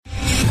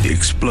The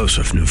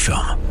explosive new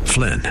film,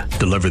 Flynn,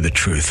 deliver the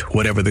truth,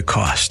 whatever the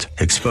cost,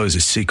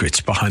 exposes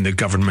secrets behind the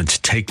government's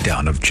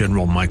takedown of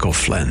General Michael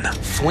Flynn.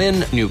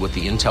 Flynn knew what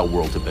the intel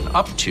world had been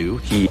up to.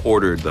 He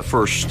ordered the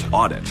first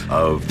audit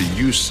of the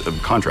use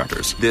of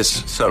contractors.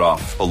 This set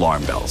off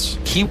alarm bells.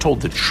 He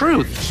told the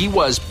truth. He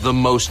was the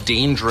most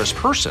dangerous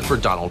person for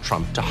Donald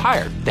Trump to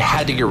hire. They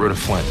had to get rid of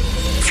Flynn.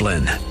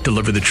 Flynn,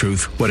 deliver the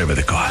truth, whatever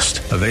the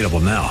cost. Available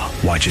now.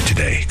 Watch it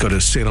today. Go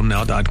to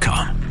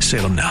salemnow.com.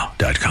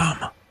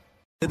 salemnow.com.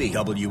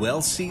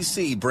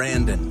 WLCC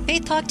Brandon.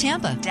 Faith Talk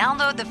Tampa.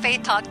 Download the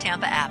Faith Talk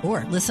Tampa app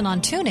or listen on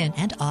TuneIn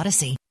and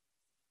Odyssey.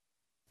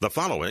 The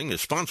following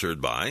is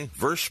sponsored by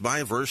Verse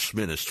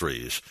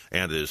Ministries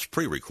and is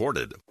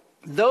pre-recorded.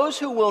 Those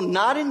who will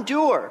not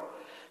endure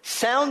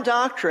sound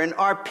doctrine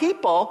are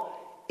people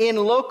in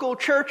local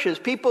churches,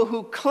 people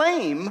who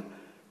claim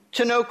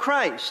to know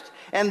Christ.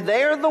 And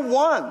they're the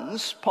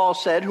ones, Paul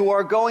said, who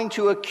are going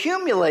to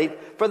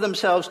accumulate for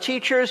themselves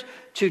teachers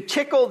to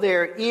tickle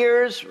their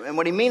ears. And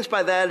what he means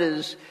by that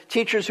is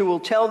teachers who will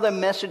tell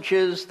them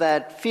messages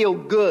that feel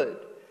good.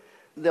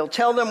 They'll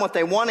tell them what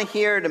they want to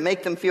hear to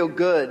make them feel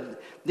good.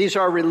 These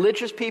are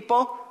religious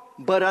people,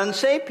 but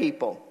unsaved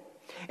people.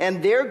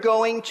 And they're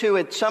going to,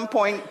 at some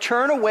point,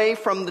 turn away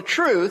from the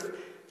truth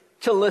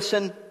to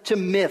listen to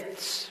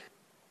myths.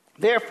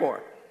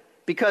 Therefore,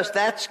 because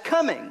that's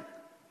coming,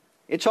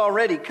 it's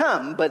already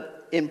come,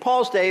 but in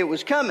Paul's day it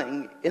was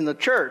coming in the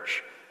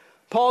church.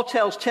 Paul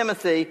tells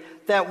Timothy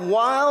that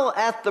while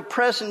at the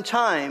present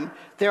time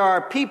there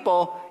are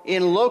people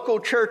in local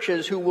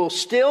churches who will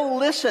still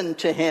listen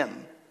to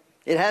him,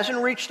 it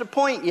hasn't reached a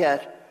point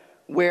yet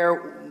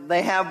where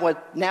they have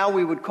what now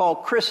we would call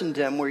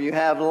Christendom, where you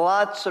have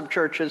lots of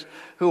churches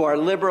who are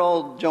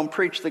liberal, don't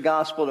preach the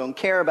gospel, don't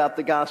care about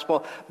the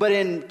gospel. But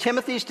in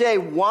Timothy's day,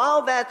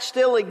 while that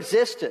still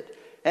existed,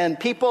 and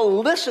people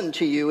listen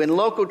to you in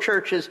local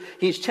churches,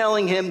 he's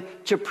telling him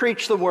to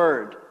preach the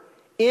word.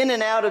 In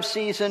and out of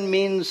season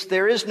means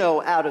there is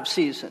no out of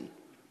season.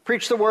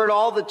 Preach the word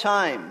all the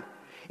time.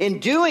 In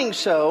doing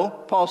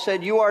so, Paul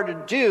said, you are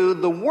to do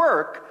the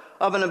work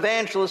of an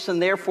evangelist and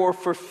therefore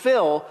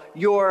fulfill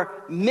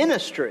your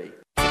ministry.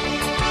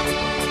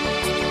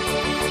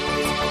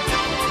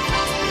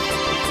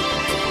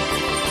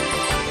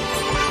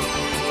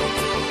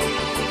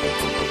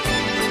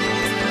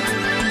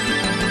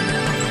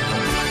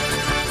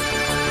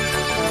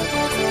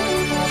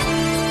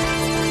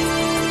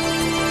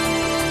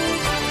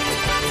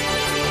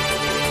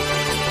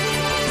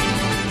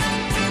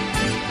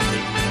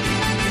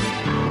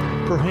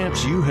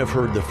 Perhaps you have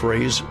heard the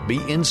phrase, be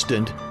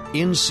instant,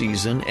 in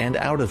season and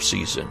out of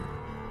season.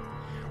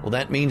 Well,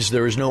 that means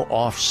there is no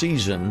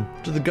off-season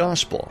to the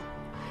gospel.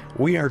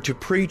 We are to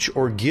preach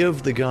or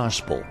give the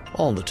gospel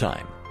all the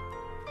time.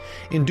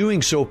 In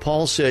doing so,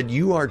 Paul said,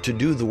 you are to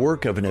do the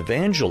work of an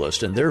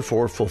evangelist and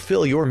therefore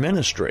fulfill your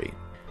ministry.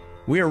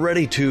 We are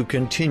ready to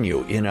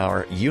continue in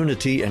our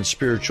Unity and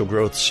Spiritual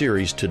Growth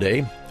series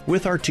today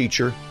with our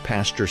teacher,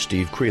 Pastor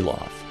Steve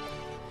Kreloff.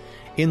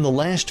 In the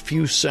last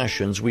few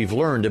sessions, we've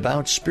learned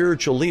about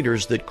spiritual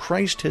leaders that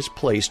Christ has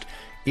placed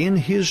in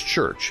His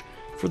church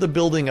for the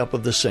building up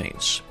of the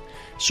saints.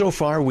 So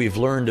far, we've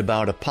learned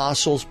about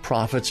apostles,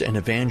 prophets, and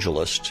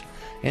evangelists.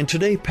 And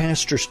today,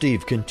 Pastor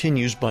Steve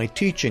continues by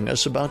teaching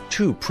us about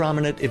two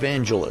prominent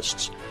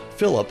evangelists,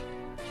 Philip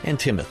and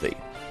Timothy.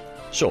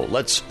 So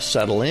let's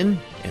settle in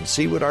and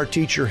see what our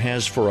teacher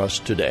has for us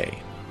today.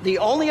 The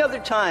only other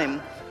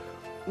time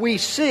we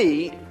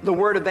see the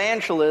word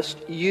evangelist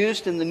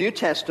used in the New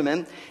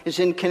Testament is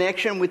in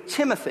connection with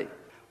Timothy,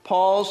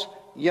 Paul's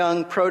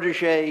young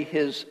protege,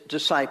 his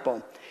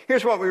disciple.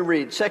 Here's what we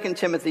read, 2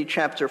 Timothy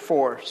chapter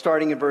 4,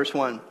 starting at verse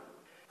 1.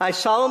 I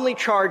solemnly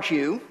charge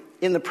you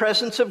in the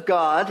presence of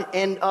God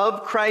and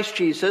of Christ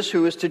Jesus,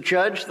 who is to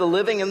judge the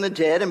living and the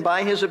dead, and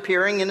by his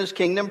appearing in his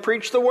kingdom,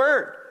 preach the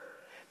word.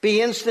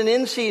 Be instant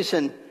in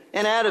season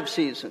and out of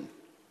season.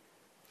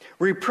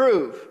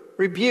 Reprove,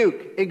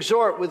 rebuke,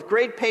 exhort with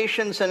great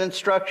patience and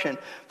instruction.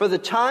 For the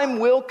time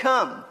will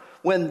come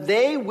when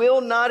they will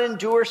not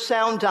endure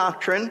sound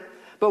doctrine,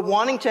 but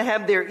wanting to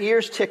have their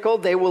ears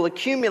tickled, they will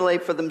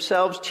accumulate for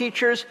themselves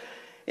teachers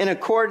in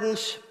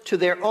accordance to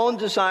their own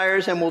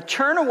desires, and will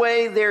turn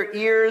away their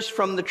ears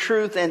from the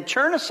truth and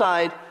turn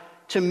aside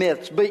to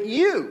myths. But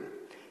you,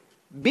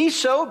 be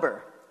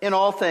sober in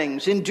all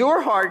things,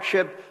 endure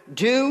hardship,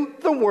 do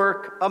the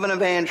work of an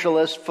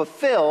evangelist,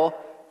 fulfill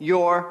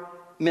your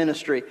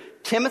ministry.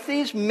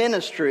 Timothy's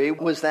ministry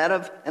was that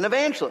of an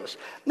evangelist.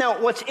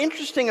 Now, what's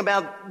interesting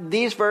about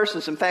these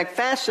verses, in fact,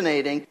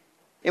 fascinating,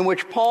 in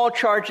which Paul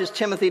charges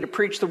Timothy to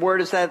preach the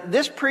word, is that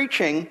this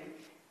preaching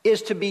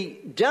is to be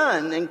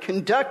done and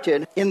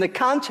conducted in the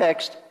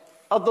context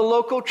of the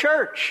local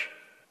church.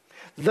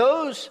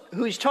 Those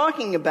who he's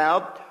talking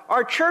about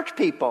are church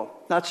people,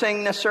 not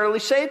saying necessarily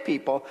saved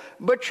people,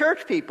 but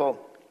church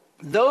people.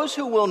 Those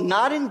who will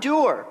not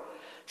endure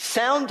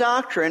sound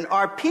doctrine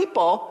are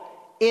people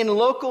in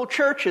local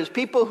churches,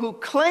 people who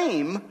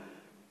claim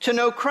to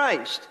know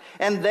Christ.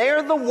 And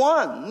they're the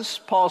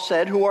ones, Paul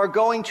said, who are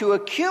going to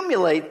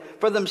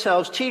accumulate for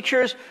themselves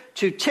teachers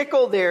to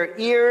tickle their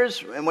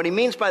ears. And what he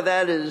means by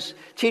that is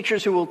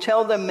teachers who will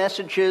tell them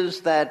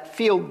messages that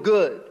feel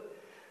good.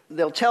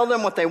 They'll tell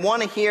them what they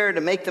want to hear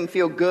to make them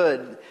feel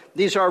good.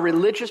 These are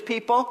religious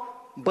people,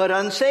 but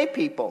unsaved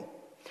people.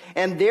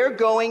 And they're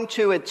going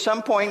to, at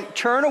some point,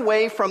 turn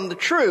away from the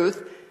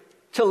truth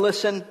to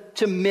listen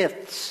to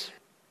myths.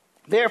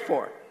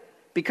 Therefore,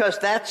 because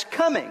that's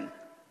coming,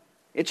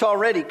 it's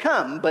already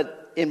come,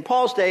 but in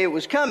Paul's day it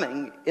was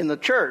coming in the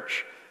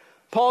church.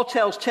 Paul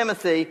tells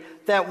Timothy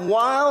that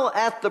while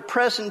at the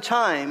present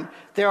time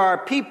there are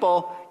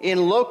people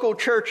in local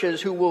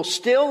churches who will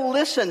still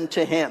listen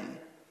to him,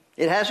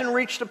 it hasn't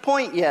reached a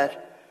point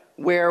yet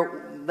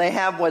where they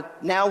have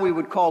what now we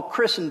would call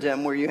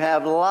Christendom, where you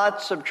have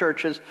lots of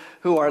churches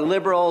who are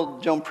liberal,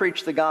 don't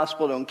preach the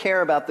gospel, don't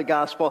care about the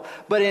gospel.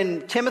 But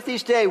in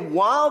Timothy's day,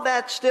 while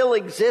that still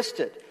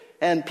existed,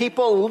 and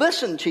people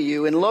listened to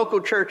you in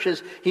local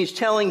churches, he's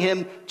telling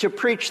him to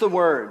preach the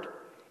word.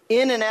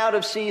 In and out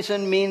of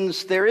season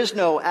means there is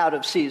no out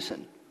of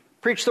season.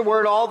 Preach the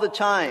word all the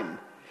time.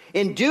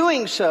 In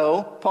doing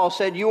so, Paul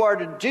said, you are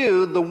to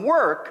do the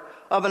work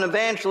of an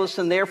evangelist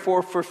and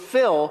therefore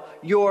fulfill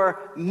your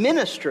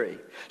ministry.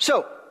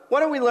 So, what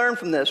do we learn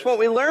from this? What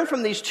we learn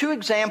from these two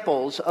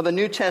examples of a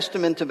New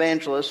Testament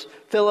evangelist,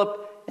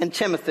 Philip and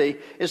Timothy,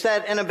 is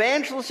that an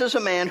evangelist is a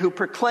man who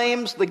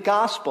proclaims the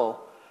gospel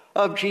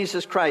of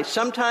Jesus Christ,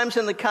 sometimes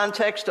in the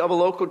context of a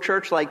local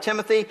church like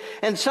Timothy,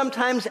 and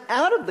sometimes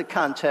out of the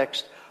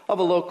context of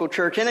a local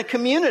church in a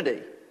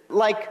community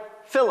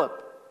like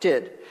Philip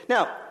did.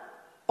 Now,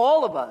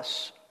 all of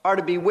us are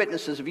to be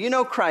witnesses. If you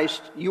know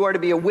Christ, you are to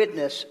be a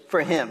witness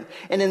for him.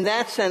 And in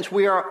that sense,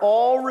 we are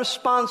all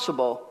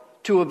responsible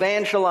to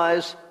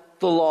evangelize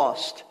the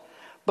lost.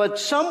 But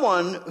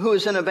someone who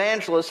is an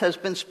evangelist has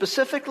been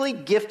specifically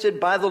gifted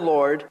by the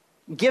Lord,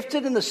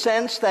 gifted in the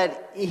sense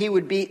that he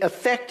would be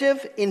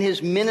effective in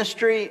his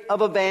ministry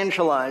of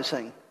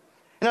evangelizing.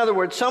 In other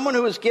words, someone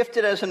who is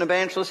gifted as an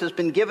evangelist has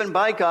been given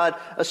by God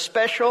a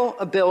special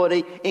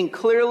ability in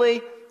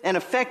clearly and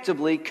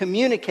effectively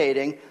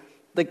communicating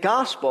the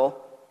gospel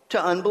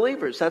to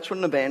unbelievers. That's what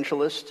an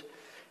evangelist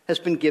has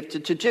been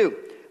gifted to do.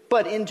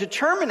 But in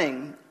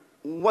determining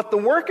what the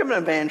work of an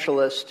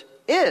evangelist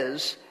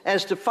is,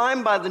 as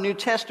defined by the New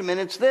Testament,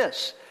 it's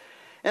this.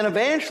 An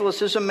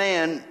evangelist is a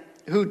man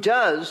who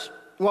does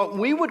what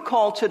we would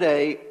call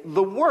today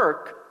the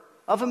work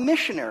of a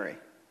missionary,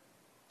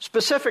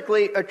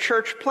 specifically a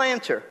church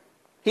planter.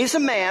 He's a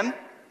man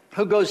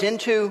who goes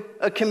into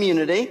a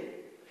community.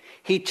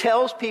 He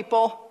tells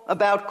people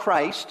about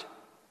Christ.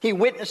 He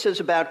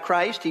witnesses about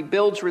Christ. He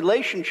builds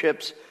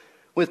relationships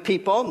with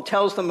people and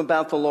tells them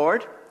about the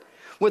Lord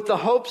with the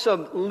hopes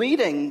of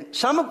leading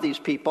some of these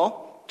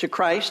people to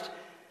Christ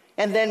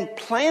and then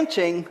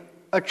planting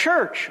a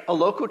church, a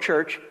local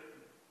church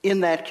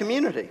in that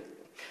community.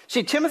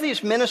 See,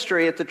 Timothy's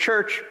ministry at the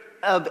church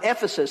of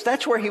Ephesus,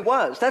 that's where he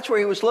was. That's where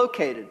he was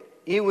located.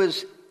 He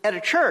was at a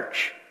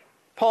church.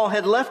 Paul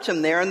had left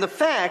him there, and the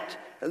fact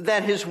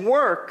that his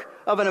work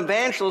of an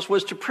evangelist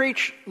was to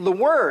preach the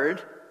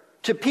word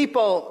to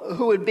people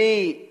who would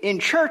be in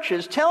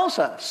churches tells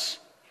us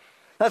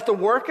that the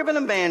work of an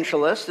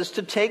evangelist is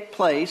to take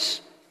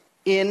place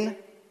in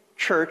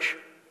church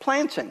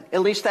planting.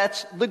 At least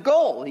that's the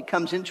goal. He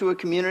comes into a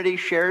community,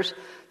 shares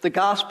the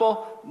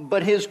gospel,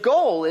 but his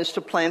goal is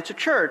to plant a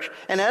church.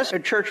 And as a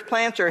church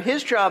planter,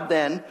 his job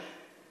then,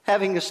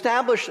 having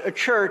established a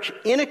church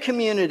in a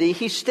community,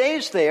 he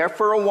stays there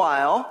for a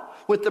while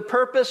with the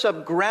purpose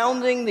of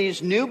grounding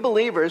these new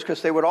believers,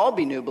 because they would all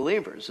be new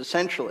believers,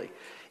 essentially,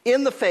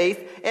 in the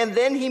faith, and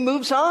then he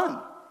moves on.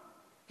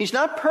 He's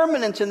not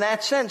permanent in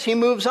that sense. He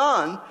moves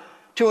on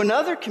to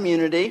another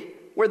community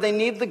where they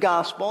need the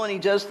gospel, and he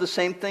does the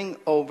same thing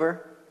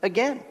over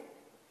again.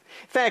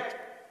 In fact,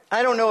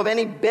 I don't know of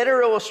any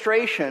better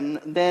illustration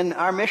than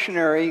our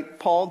missionary,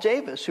 Paul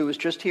Davis, who was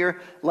just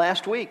here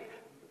last week.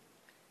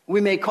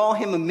 We may call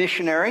him a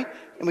missionary,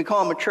 and we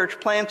call him a church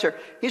planter.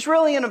 He's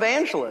really an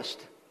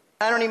evangelist.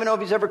 I don't even know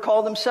if he's ever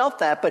called himself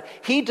that, but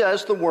he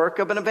does the work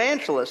of an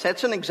evangelist.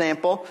 That's an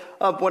example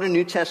of what a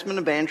New Testament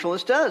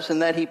evangelist does, in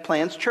that he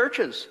plants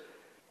churches.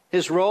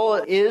 His role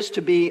is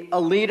to be a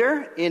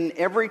leader in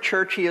every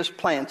church he has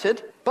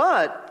planted,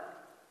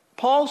 but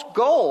Paul's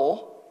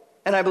goal,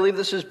 and I believe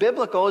this is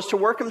biblical, is to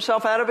work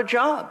himself out of a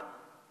job.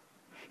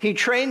 He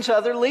trains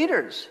other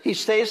leaders. He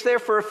stays there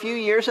for a few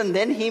years, and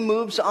then he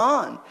moves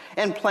on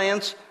and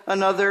plants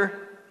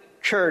another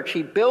church.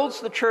 He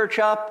builds the church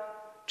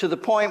up to the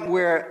point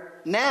where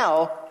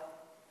now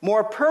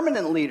more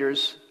permanent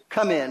leaders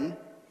come in,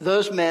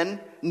 those men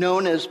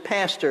known as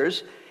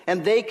pastors,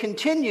 and they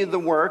continue the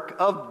work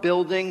of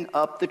building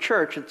up the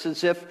church. It's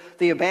as if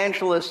the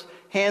evangelist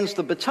hands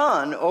the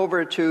baton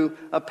over to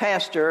a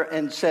pastor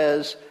and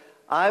says,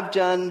 I've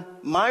done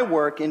my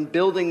work in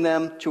building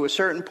them to a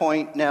certain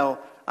point. Now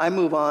I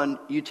move on,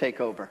 you take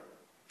over.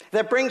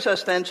 That brings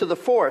us then to the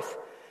fourth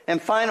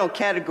and final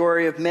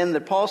category of men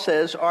that Paul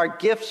says are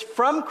gifts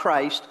from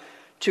Christ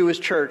to his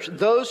church,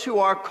 those who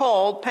are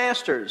called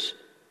pastors.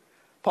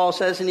 Paul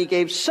says, and he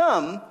gave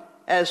some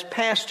as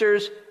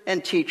pastors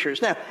and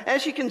teachers. Now,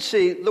 as you can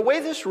see, the way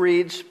this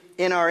reads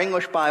in our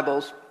English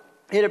Bibles,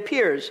 it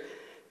appears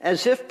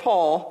as if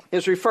Paul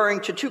is referring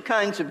to two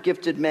kinds of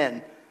gifted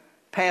men,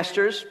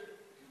 pastors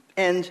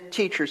and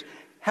teachers.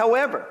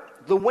 However,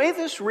 the way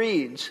this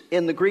reads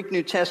in the Greek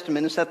New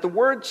Testament is that the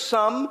word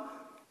some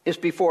is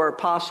before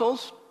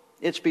apostles,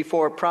 it's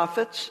before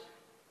prophets,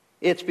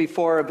 it's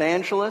before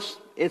evangelists,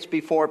 it's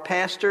before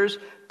pastors,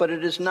 but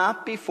it is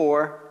not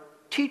before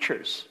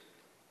teachers.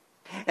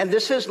 And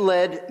this has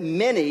led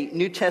many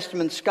New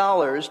Testament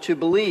scholars to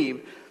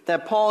believe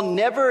that Paul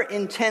never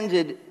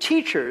intended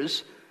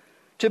teachers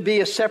to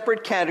be a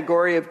separate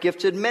category of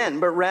gifted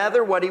men, but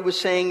rather what he was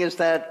saying is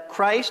that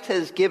Christ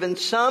has given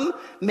some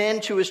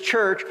men to his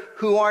church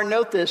who are,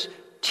 note this,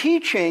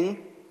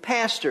 teaching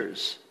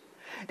pastors.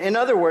 In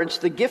other words,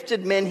 the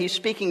gifted men he's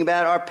speaking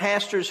about are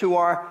pastors who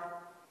are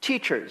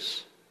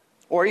teachers.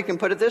 Or you can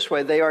put it this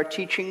way, they are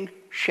teaching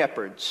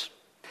shepherds.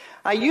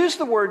 I use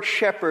the word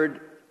shepherd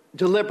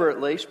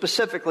deliberately,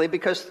 specifically,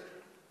 because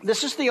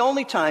this is the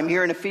only time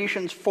here in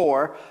Ephesians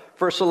 4,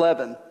 verse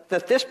 11,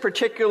 that this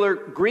particular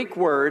Greek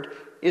word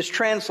is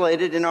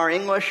translated in our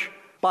English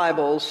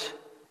Bibles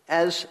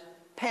as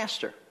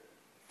pastor.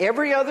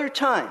 Every other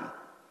time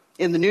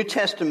in the New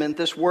Testament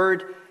this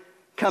word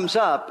comes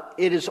up,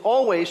 it is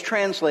always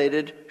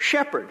translated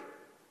shepherd.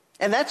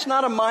 And that's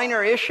not a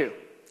minor issue,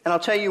 and I'll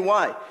tell you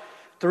why.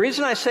 The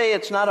reason I say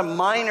it's not a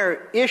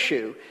minor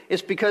issue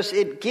is because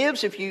it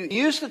gives, if you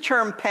use the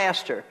term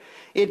pastor,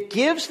 it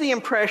gives the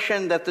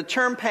impression that the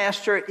term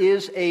pastor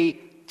is a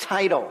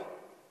title,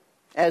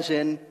 as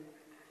in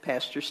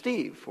Pastor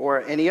Steve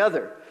or any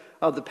other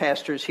of the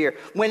pastors here,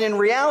 when in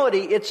reality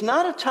it's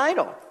not a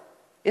title,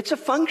 it's a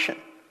function.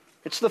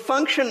 It's the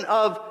function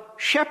of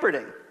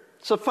shepherding.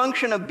 It's a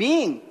function of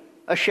being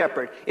a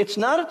shepherd. It's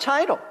not a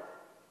title.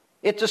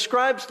 It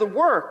describes the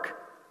work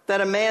that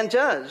a man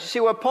does. You see,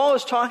 what Paul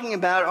is talking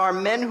about are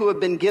men who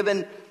have been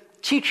given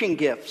teaching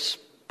gifts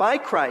by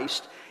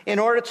Christ in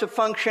order to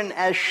function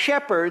as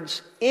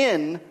shepherds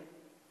in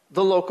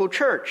the local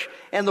church.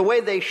 And the way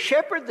they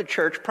shepherd the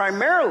church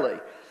primarily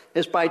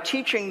is by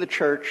teaching the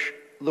church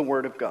the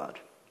Word of God.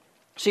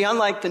 See,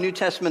 unlike the New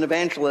Testament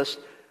evangelists,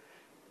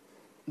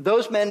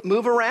 those men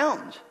move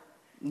around.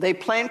 They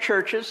plant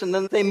churches and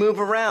then they move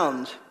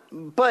around.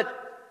 But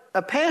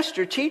a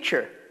pastor,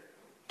 teacher,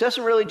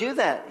 doesn't really do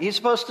that. He's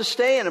supposed to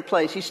stay in a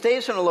place. He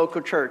stays in a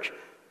local church.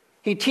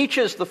 He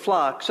teaches the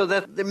flock so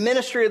that the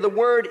ministry of the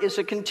word is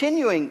a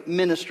continuing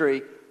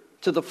ministry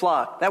to the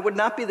flock. That would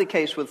not be the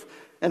case with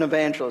an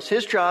evangelist.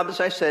 His job, as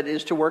I said,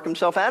 is to work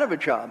himself out of a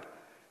job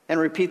and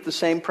repeat the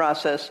same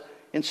process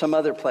in some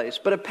other place.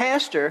 But a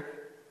pastor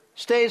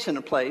stays in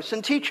a place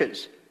and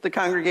teaches the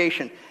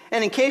congregation.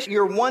 And in case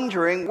you're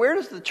wondering, where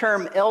does the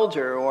term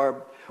elder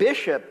or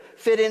bishop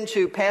fit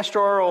into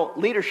pastoral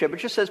leadership? It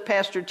just says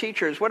pastor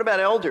teachers. What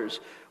about elders?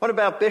 What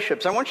about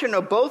bishops? I want you to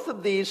know both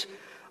of these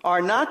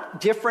are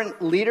not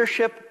different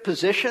leadership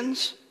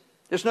positions.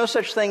 There's no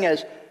such thing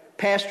as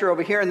pastor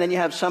over here, and then you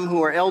have some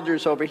who are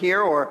elders over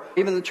here, or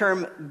even the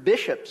term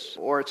bishops,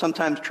 or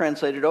sometimes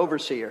translated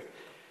overseer.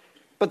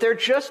 But they're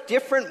just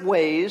different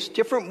ways,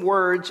 different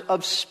words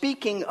of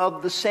speaking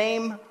of the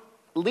same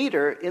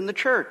leader in the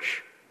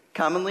church,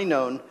 commonly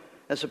known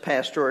as a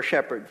pastor or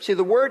shepherd. See,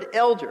 the word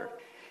elder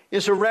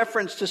is a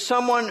reference to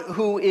someone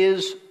who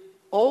is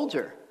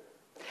older.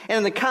 And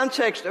in the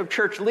context of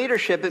church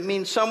leadership, it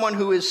means someone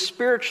who is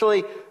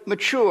spiritually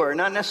mature,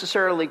 not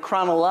necessarily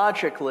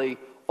chronologically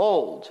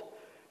old.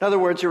 In other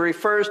words, it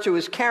refers to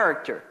his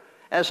character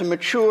as a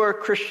mature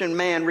Christian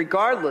man,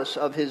 regardless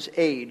of his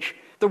age.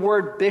 The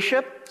word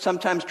bishop,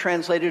 sometimes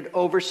translated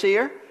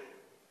overseer,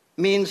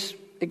 means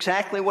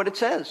exactly what it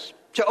says,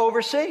 to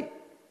oversee.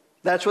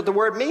 That's what the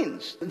word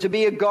means, to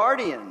be a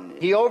guardian.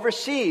 He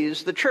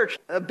oversees the church.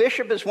 A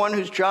bishop is one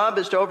whose job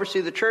is to oversee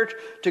the church,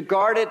 to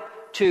guard it,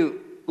 to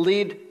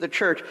lead the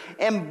church.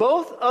 And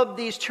both of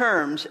these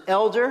terms,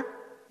 elder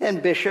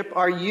and bishop,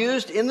 are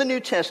used in the New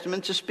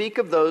Testament to speak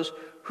of those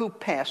who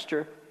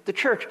pastor the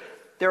church.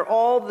 They're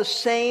all the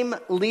same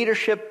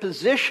leadership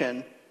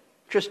position,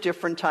 just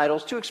different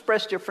titles to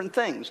express different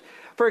things.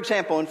 For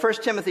example, in 1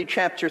 Timothy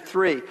chapter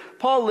 3,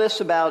 Paul lists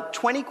about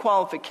 20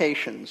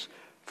 qualifications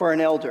for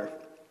an elder.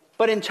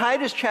 But in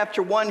Titus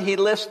chapter 1, he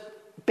lists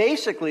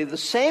basically the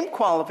same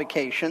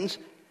qualifications,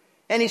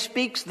 and he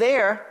speaks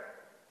there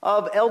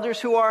of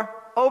elders who are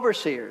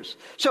overseers.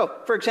 So,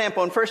 for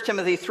example, in 1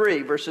 Timothy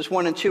 3, verses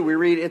 1 and 2, we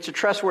read, it's a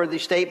trustworthy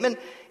statement.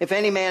 If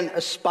any man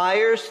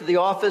aspires to the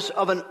office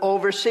of an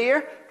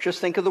overseer,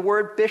 just think of the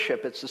word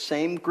bishop. It's the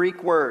same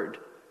Greek word,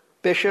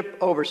 bishop,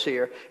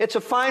 overseer. It's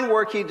a fine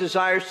work he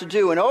desires to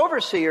do. An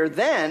overseer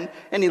then,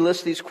 and he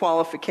lists these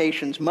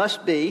qualifications,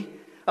 must be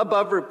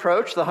above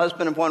reproach, the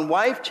husband of one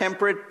wife,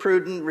 temperate,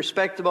 prudent,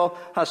 respectable,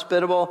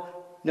 hospitable.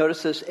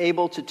 Notice this,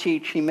 able to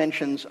teach. He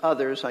mentions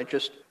others. I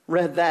just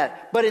read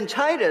that. But in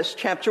Titus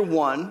chapter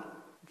 1,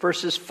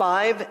 verses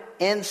 5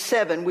 and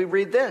 7, we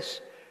read this.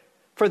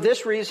 For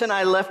this reason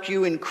I left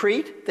you in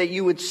Crete, that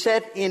you would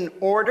set in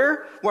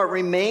order what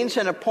remains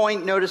and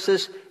appoint, notice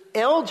this,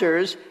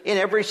 elders in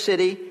every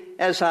city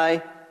as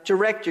I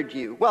directed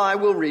you. Well, I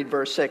will read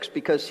verse 6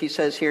 because he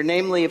says here,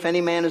 namely, if any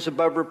man is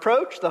above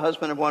reproach, the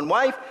husband of one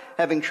wife,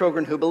 having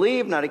children who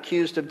believe, not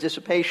accused of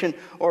dissipation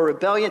or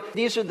rebellion.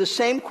 These are the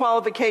same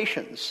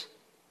qualifications,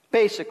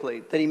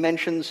 basically, that he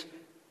mentions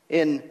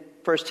in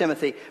 1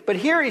 Timothy. But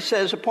here he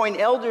says, appoint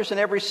elders in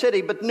every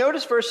city. But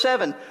notice verse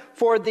 7,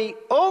 for the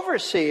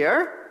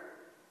overseer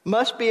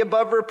must be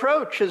above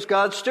reproach as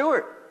God's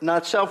steward,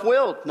 not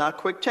self-willed, not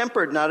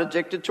quick-tempered, not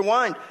addicted to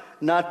wine,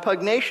 not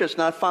pugnacious,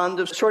 not fond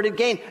of sordid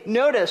gain.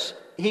 Notice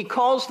he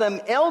calls them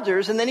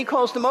elders and then he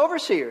calls them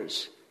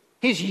overseers.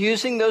 He's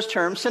using those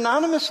terms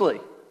synonymously.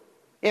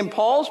 In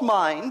Paul's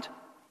mind,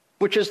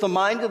 which is the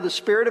mind of the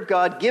Spirit of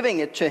God giving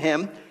it to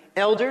him,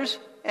 elders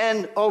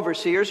and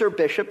overseers or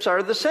bishops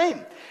are the same.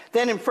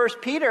 Then in 1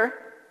 Peter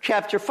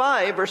chapter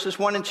 5, verses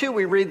 1 and 2,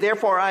 we read,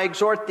 therefore I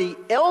exhort the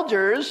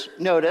elders,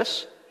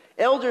 notice,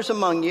 elders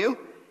among you,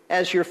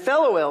 as your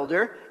fellow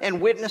elder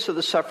and witness of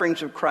the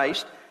sufferings of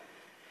Christ,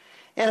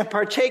 and a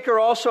partaker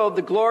also of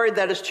the glory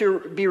that is to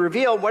be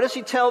revealed. What does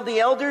he tell the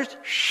elders?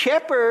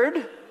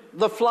 Shepherd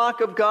the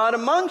flock of God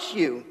amongst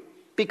you,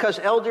 because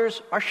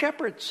elders are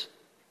shepherds.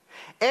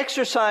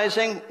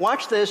 Exercising,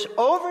 watch this,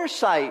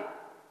 oversight.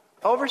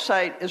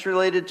 Oversight is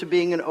related to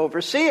being an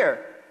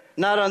overseer,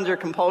 not under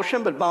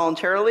compulsion, but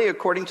voluntarily,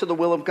 according to the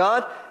will of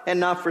God, and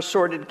not for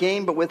sordid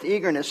gain, but with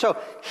eagerness. So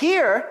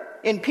here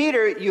in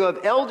Peter, you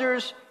have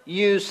elders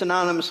used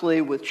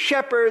synonymously with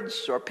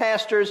shepherds or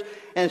pastors,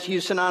 and it's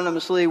used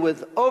synonymously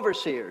with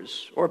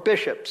overseers or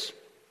bishops.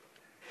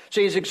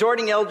 So he's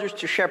exhorting elders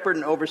to shepherd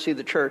and oversee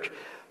the church.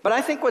 But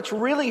I think what's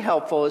really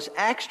helpful is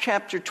Acts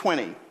chapter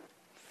 20,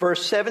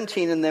 verse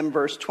 17 and then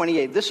verse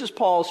 28. This is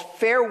Paul's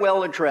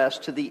farewell address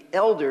to the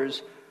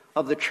elders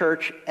of the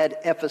church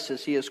at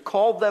Ephesus. He has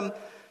called them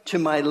to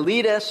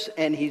Miletus,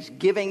 and he's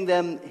giving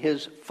them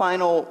his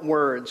final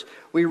words.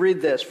 We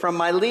read this. From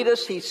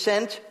Miletus he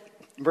sent,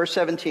 verse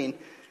 17,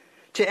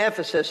 to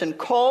Ephesus, and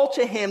called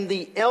to him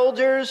the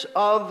elders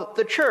of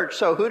the church.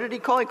 So who did he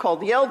call? He called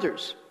the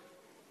elders.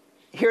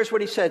 Here's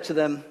what he said to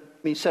them.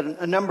 He said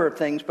a number of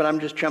things, but I'm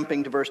just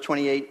jumping to verse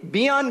 28.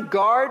 Be on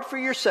guard for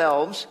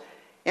yourselves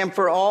and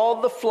for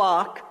all the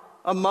flock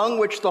among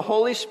which the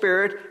Holy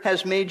Spirit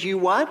has made you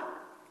what?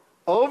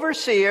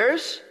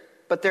 Overseers,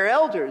 but they're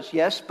elders,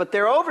 yes, but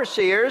they're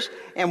overseers.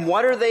 And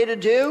what are they to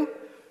do?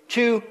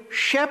 To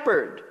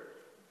shepherd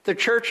the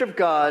church of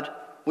God,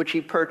 which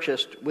he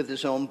purchased with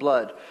his own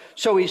blood.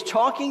 So he's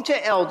talking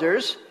to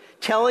elders,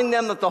 telling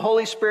them that the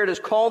Holy Spirit has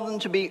called them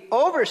to be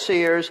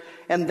overseers,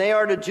 and they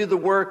are to do the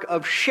work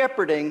of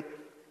shepherding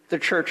the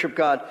church of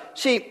God.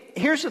 See,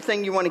 here's the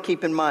thing you want to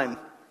keep in mind.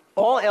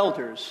 All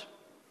elders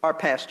are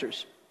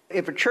pastors.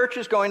 If a church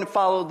is going to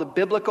follow the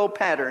biblical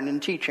pattern in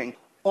teaching,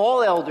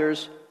 all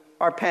elders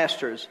are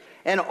pastors.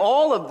 And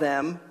all of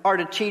them are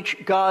to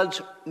teach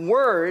God's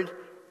word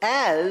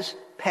as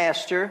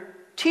pastor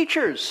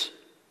teachers.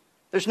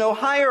 There's no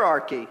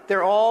hierarchy.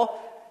 They're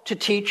all to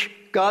teach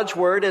God's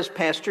word as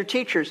pastor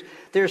teachers.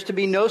 There's to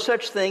be no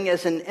such thing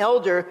as an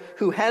elder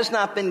who has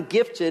not been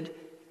gifted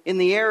in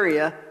the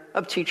area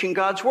of teaching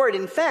God's word.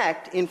 In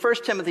fact, in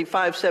 1 Timothy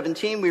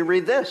 5:17, we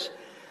read this.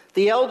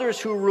 The elders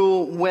who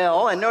rule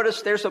well, and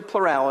notice there's a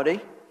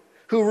plurality,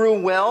 who rule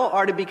well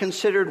are to be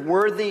considered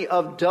worthy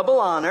of double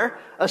honor,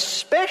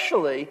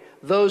 especially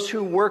those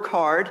who work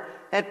hard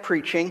at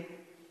preaching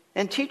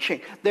and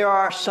teaching. There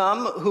are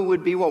some who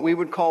would be what we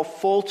would call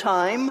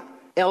full-time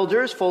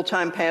elders,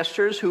 full-time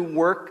pastors who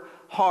work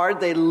hard.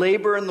 They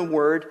labor in the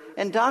word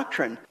and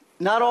doctrine.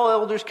 Not all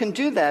elders can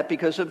do that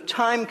because of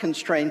time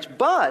constraints.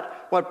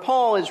 But what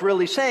Paul is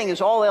really saying is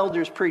all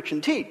elders preach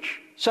and teach.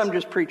 Some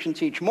just preach and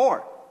teach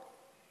more.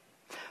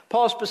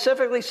 Paul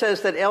specifically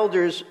says that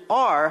elders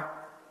are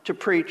to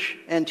preach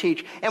and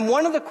teach. And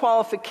one of the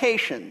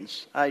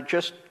qualifications, I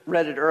just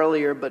read it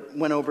earlier but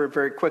went over it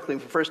very quickly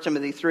from 1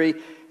 Timothy 3,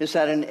 is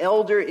that an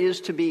elder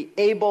is to be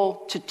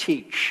able to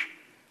teach.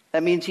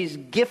 That means he's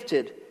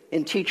gifted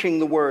in teaching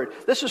the word.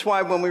 This is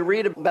why when we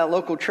read about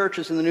local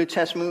churches in the New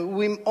Testament,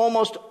 we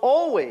almost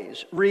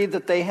always read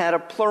that they had a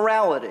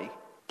plurality,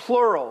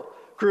 plural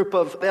group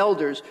of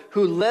elders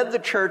who led the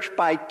church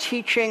by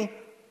teaching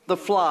the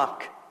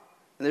flock.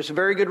 And there's a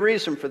very good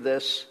reason for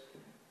this,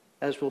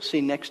 as we'll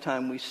see next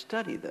time we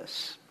study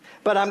this.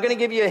 But I'm going to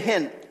give you a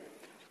hint.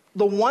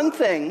 The one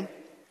thing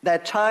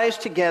that ties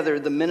together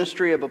the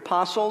ministry of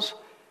apostles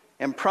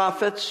and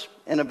prophets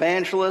and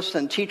evangelists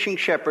and teaching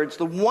shepherds,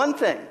 the one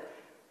thing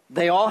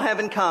they all have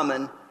in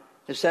common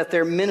is that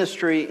their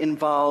ministry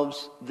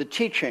involves the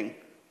teaching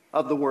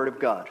of the Word of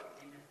God.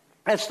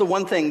 That's the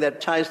one thing that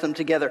ties them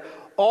together.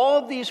 All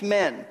of these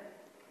men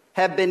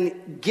have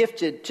been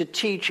gifted to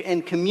teach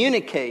and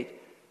communicate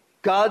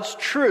God's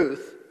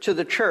truth to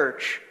the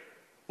church,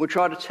 which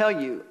ought to tell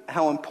you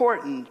how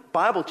important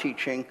Bible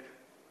teaching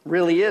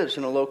really is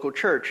in a local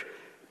church.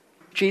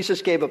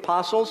 Jesus gave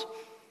apostles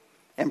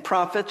and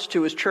prophets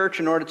to his church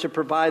in order to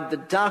provide the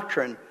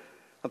doctrine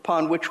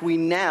upon which we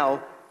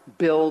now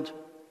build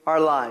our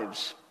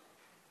lives.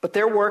 But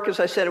their work, as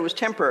I said, it was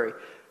temporary.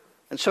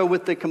 And so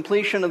with the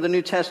completion of the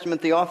New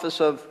Testament, the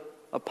office of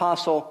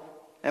apostle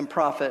and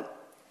prophet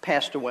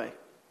passed away.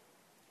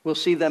 We'll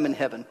see them in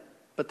heaven,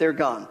 but they're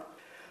gone.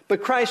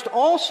 But Christ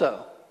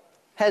also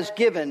has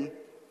given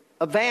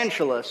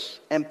evangelists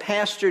and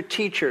pastor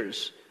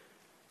teachers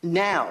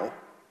now,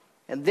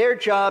 and their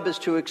job is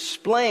to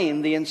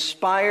explain the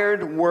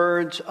inspired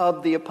words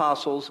of the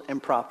apostles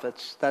and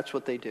prophets. That's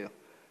what they do.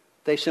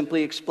 They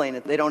simply explain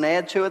it. They don't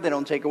add to it. They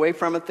don't take away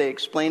from it. They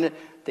explain it.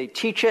 They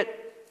teach it,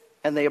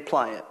 and they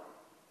apply it.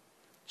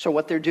 So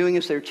what they're doing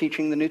is they're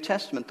teaching the New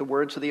Testament, the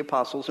words of the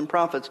apostles and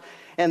prophets.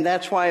 And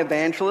that's why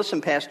evangelists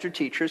and pastor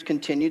teachers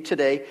continue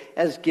today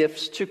as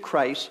gifts to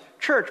Christ's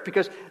church,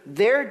 because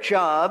their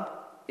job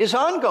is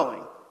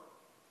ongoing.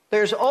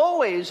 There's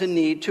always a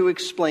need to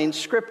explain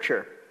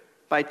Scripture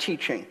by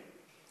teaching.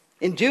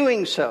 In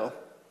doing so,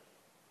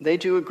 they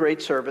do a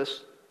great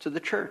service to the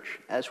church,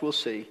 as we'll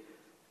see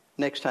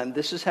next time.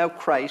 This is how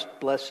Christ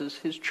blesses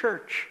his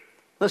church.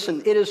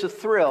 Listen, it is a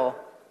thrill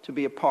to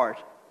be a part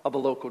of a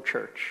local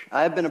church.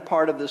 I have been a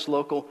part of this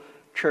local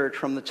church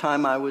from the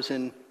time I was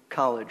in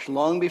college,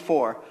 long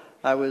before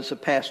I was a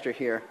pastor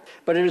here.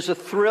 But it is a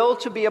thrill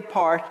to be a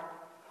part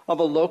of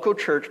a local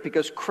church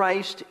because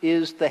Christ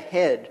is the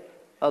head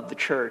of the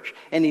church,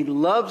 and he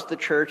loves the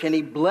church, and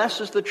he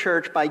blesses the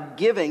church by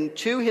giving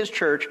to his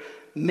church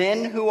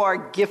men who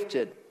are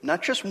gifted,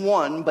 not just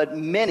one, but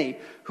many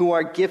who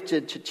are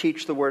gifted to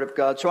teach the Word of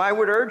God. So I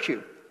would urge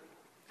you,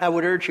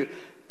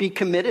 be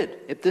committed.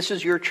 If this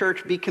is your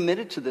church, be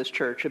committed to this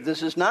church. If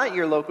this is not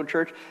your local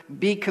church,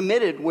 be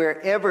committed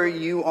wherever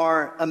you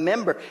are a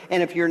member.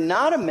 And if you're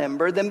not a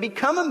member, then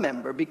become a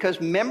member, because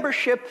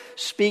membership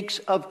speaks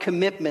of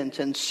commitment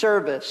and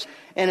service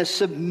and a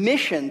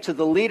submission to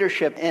the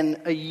leadership and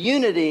a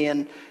unity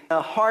and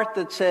a heart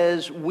that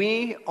says,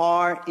 we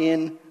are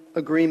in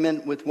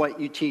agreement with what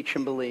you teach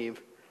and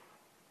believe.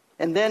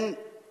 And then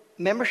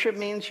membership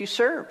means you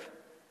serve.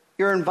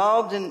 You're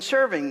involved in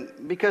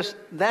serving because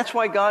that's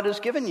why God has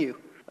given you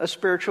a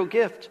spiritual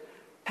gift.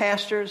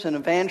 Pastors and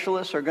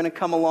evangelists are going to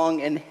come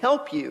along and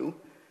help you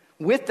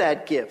with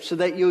that gift so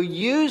that you'll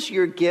use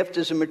your gift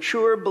as a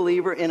mature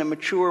believer in a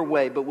mature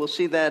way. But we'll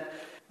see that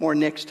more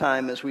next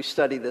time as we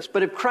study this.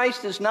 But if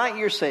Christ is not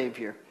your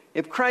Savior,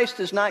 if Christ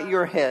is not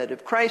your head,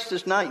 if Christ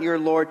is not your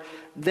Lord,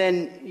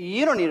 then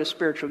you don't need a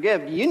spiritual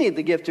gift. You need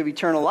the gift of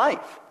eternal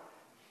life.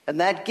 And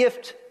that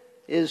gift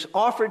is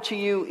offered to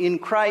you in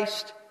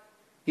Christ.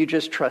 You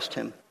just trust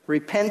him.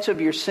 Repent of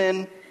your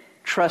sin,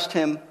 trust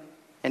him,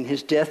 and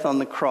his death on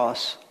the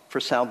cross for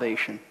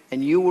salvation.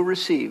 And you will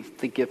receive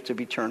the gift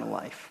of eternal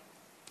life.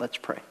 Let's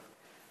pray.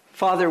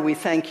 Father, we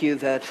thank you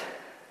that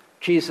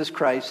Jesus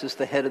Christ is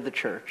the head of the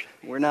church.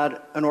 We're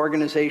not an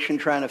organization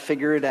trying to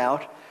figure it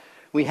out.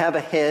 We have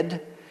a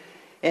head,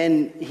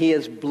 and he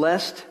has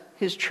blessed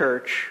his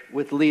church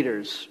with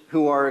leaders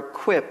who are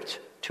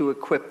equipped to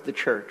equip the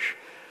church.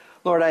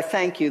 Lord, I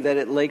thank you that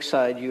at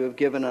Lakeside you have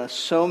given us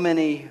so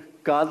many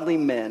godly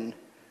men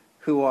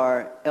who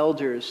are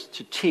elders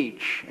to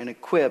teach and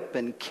equip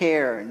and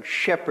care and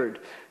shepherd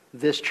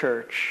this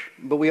church.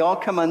 But we all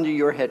come under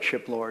your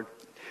headship, Lord.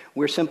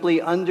 We're simply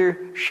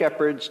under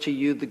shepherds to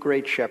you, the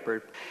great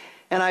shepherd.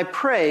 And I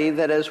pray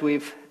that as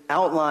we've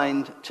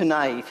outlined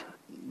tonight,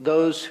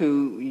 those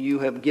who you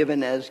have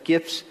given as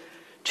gifts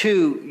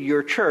to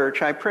your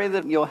church, I pray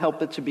that you'll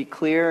help it to be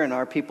clear in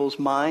our people's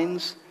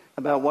minds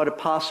about what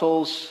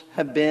apostles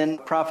have been,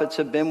 prophets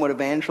have been, what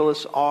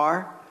evangelists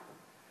are,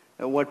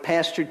 what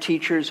pastor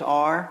teachers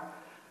are.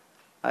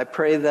 I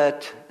pray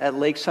that at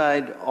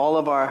Lakeside, all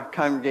of our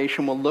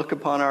congregation will look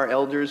upon our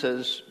elders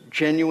as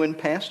genuine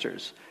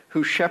pastors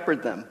who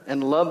shepherd them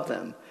and love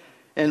them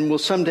and will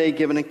someday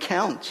give an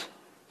account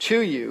to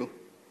you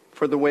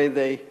for the way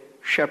they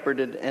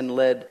shepherded and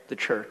led the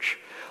church.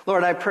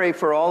 Lord, I pray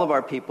for all of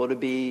our people to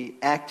be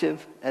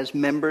active as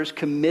members,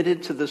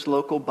 committed to this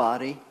local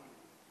body,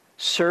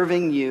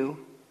 serving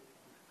you.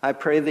 I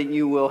pray that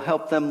you will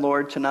help them,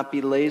 Lord, to not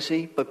be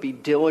lazy, but be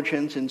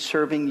diligent in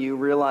serving you,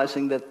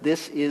 realizing that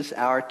this is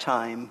our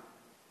time.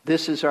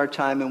 This is our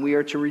time, and we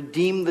are to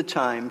redeem the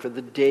time, for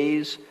the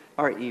days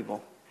are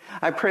evil.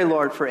 I pray,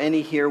 Lord, for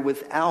any here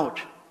without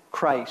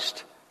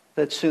Christ,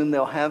 that soon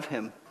they'll have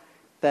him,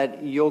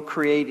 that you'll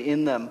create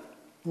in them,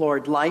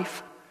 Lord,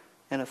 life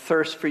and a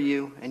thirst for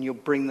you, and you'll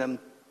bring them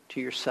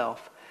to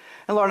yourself.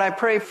 And Lord, I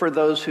pray for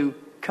those who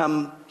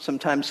come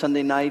sometime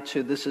Sunday night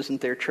to this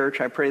isn't their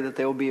church. I pray that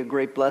they will be a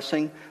great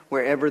blessing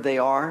wherever they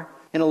are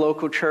in a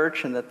local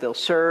church, and that they'll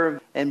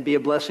serve and be a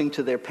blessing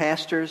to their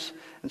pastors.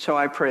 And so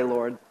I pray,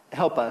 Lord,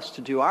 help us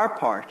to do our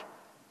part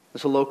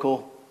as a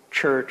local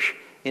church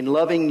in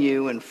loving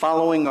you and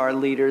following our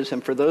leaders.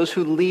 And for those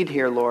who lead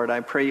here, Lord, I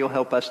pray you'll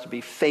help us to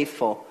be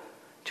faithful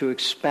to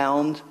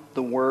expound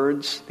the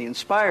words, the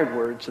inspired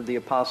words of the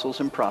apostles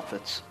and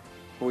prophets.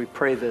 For we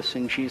pray this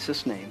in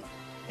Jesus' name.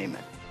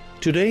 Amen.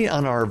 Today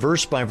on our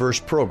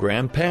verse-by-verse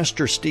program,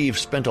 Pastor Steve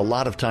spent a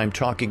lot of time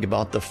talking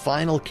about the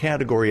final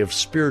category of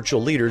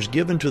spiritual leaders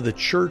given to the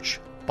church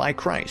by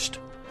Christ.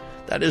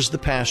 That is the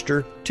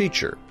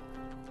pastor-teacher.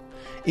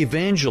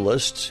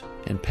 Evangelists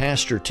and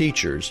pastor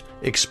teachers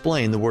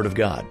explain the Word of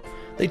God.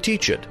 They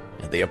teach it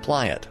and they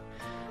apply it.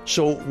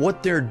 So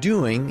what they're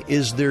doing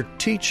is they're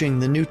teaching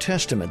the New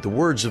Testament, the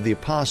words of the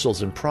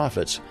apostles and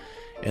prophets.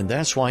 And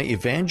that's why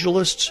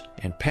evangelists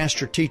and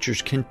pastor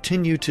teachers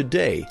continue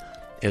today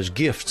as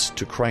gifts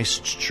to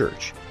Christ's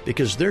church,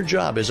 because their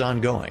job is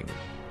ongoing.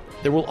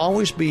 There will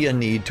always be a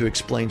need to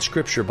explain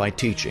Scripture by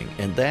teaching,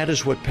 and that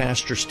is what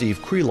Pastor Steve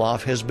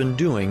Kreloff has been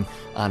doing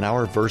on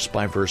our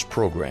verse-by-verse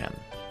program.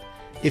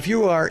 If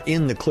you are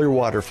in the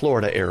Clearwater,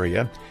 Florida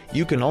area,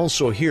 you can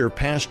also hear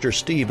Pastor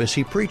Steve as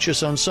he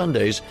preaches on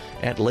Sundays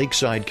at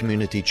Lakeside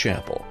Community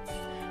Chapel.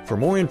 For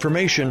more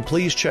information,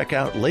 please check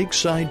out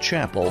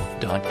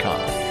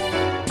lakesidechapel.com.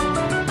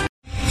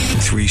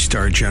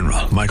 3-star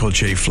General Michael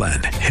J.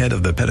 Flynn, head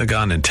of the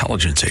Pentagon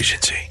Intelligence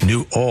Agency,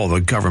 knew all the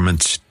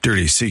government's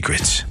dirty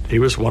secrets. He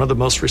was one of the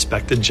most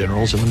respected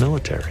generals in the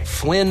military.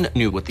 Flynn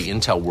knew what the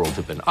intel world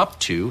had been up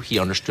to. He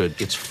understood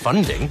its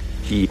funding.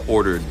 He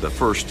ordered the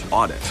first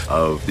audit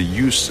of the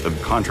use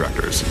of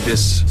contractors.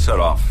 This set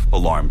off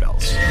alarm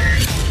bells.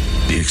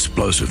 The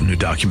explosive new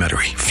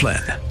documentary,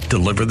 Flynn,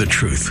 Deliver the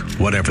Truth,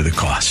 Whatever the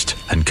Cost,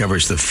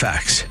 uncovers the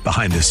facts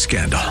behind this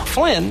scandal.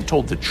 Flynn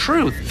told the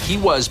truth. He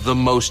was the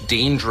most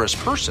dangerous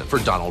person for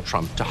Donald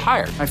Trump to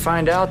hire. I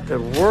find out the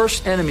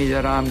worst enemy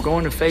that I'm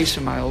going to face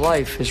in my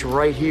life is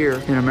right here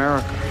in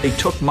America. They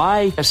took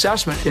my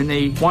assessment and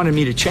they wanted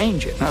me to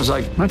change it. And I was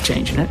like, I'm not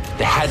changing it.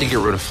 They had to get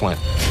rid of Flynn.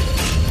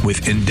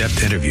 With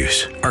in-depth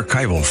interviews,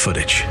 archival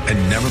footage,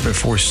 and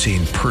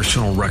never-before-seen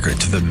personal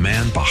records of the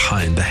man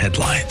behind the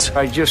headlines.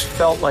 I just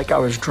felt like I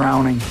was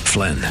drowning.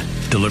 Flynn,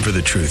 Deliver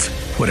the Truth,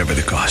 Whatever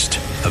the Cost.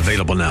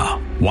 Available now.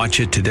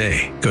 Watch it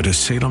today. Go to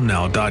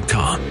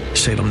salemnow.com.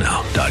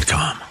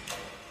 salemnow.com.